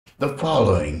The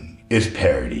following is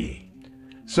parody,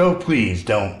 so please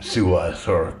don't sue us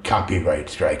or copyright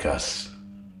strike us.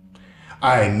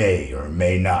 I may or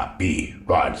may not be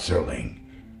Rod Serling.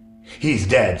 He's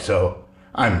dead, so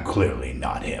I'm clearly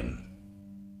not him.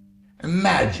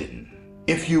 Imagine,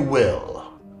 if you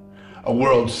will, a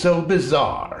world so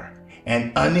bizarre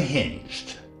and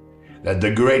unhinged that the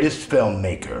greatest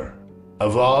filmmaker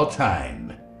of all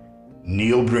time,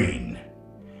 Neil Breen,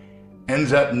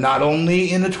 ends up not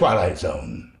only in the Twilight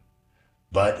Zone,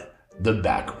 but the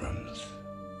Backrooms.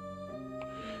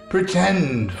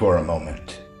 Pretend for a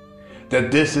moment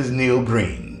that this is Neil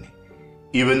Breen,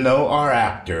 even though our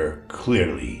actor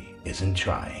clearly isn't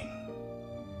trying.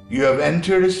 You have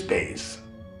entered a space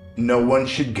no one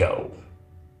should go,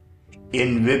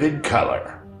 in vivid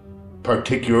color,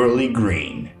 particularly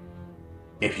green,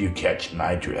 if you catch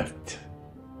my drift.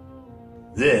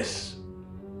 This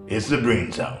is the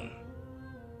Breen Zone,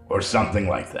 or something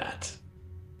like that.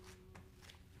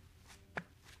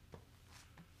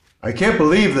 I can't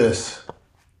believe this.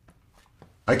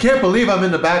 I can't believe I'm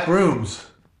in the back rooms.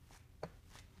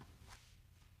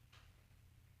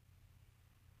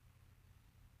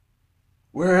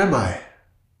 Where am I?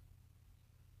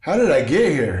 How did I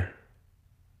get here?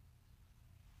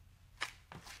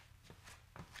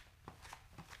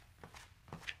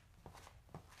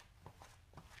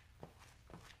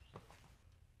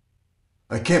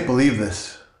 I can't believe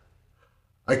this.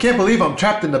 I can't believe I'm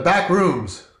trapped in the back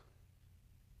rooms.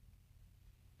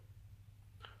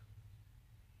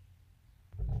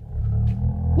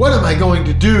 What am I going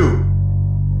to do?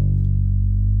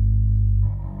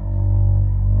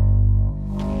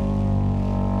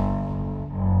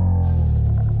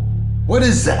 What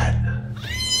is that?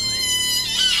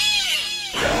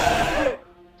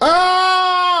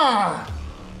 Ah!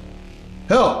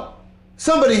 Help!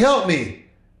 Somebody help me!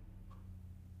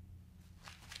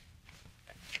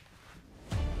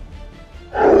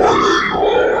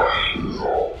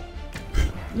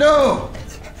 No!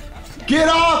 Get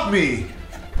off me!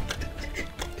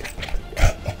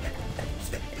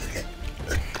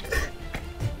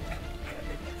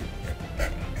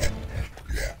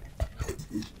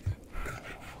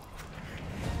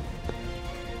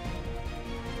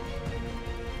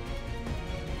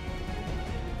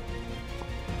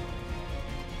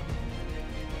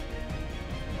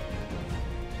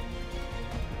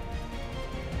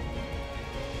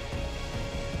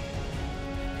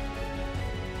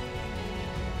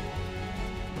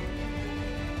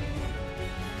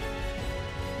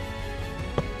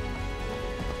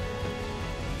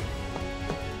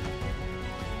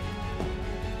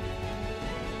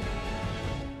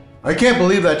 I can't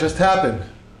believe that just happened.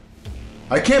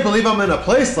 I can't believe I'm in a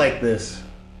place like this.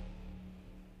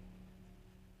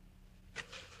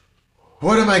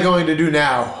 What am I going to do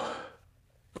now?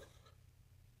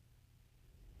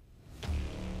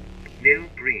 Neil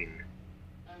Breen.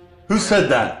 Who said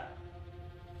that?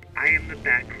 I am the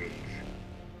Backrooms.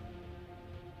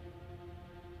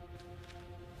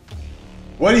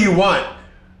 What do you want?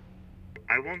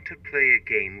 I want to play a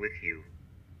game with you.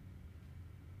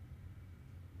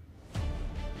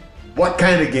 What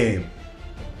kind of game?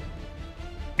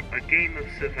 A game of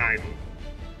survival.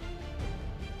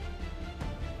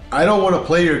 I don't want to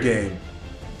play your game.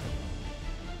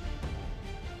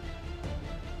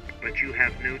 But you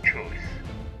have no choice.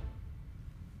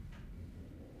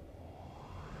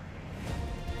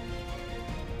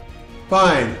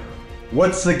 Fine.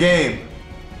 What's the game?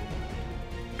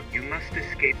 You must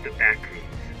escape the Backrooms,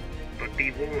 but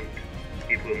be warned,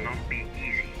 it will not be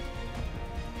easy.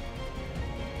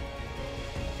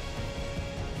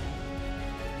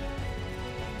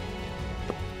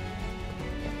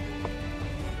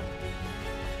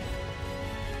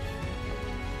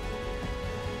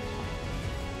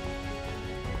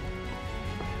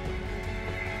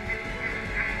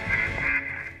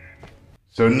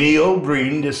 So Neil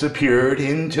Breen disappeared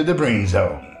into the Breen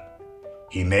Zone.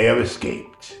 He may have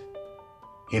escaped.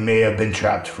 He may have been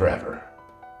trapped forever.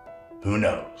 Who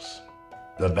knows?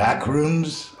 The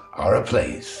Backrooms are a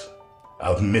place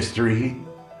of mystery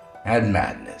and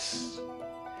madness.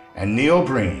 And Neil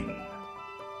Breen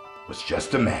was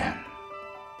just a man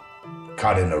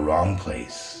caught in the wrong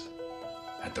place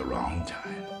at the wrong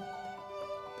time.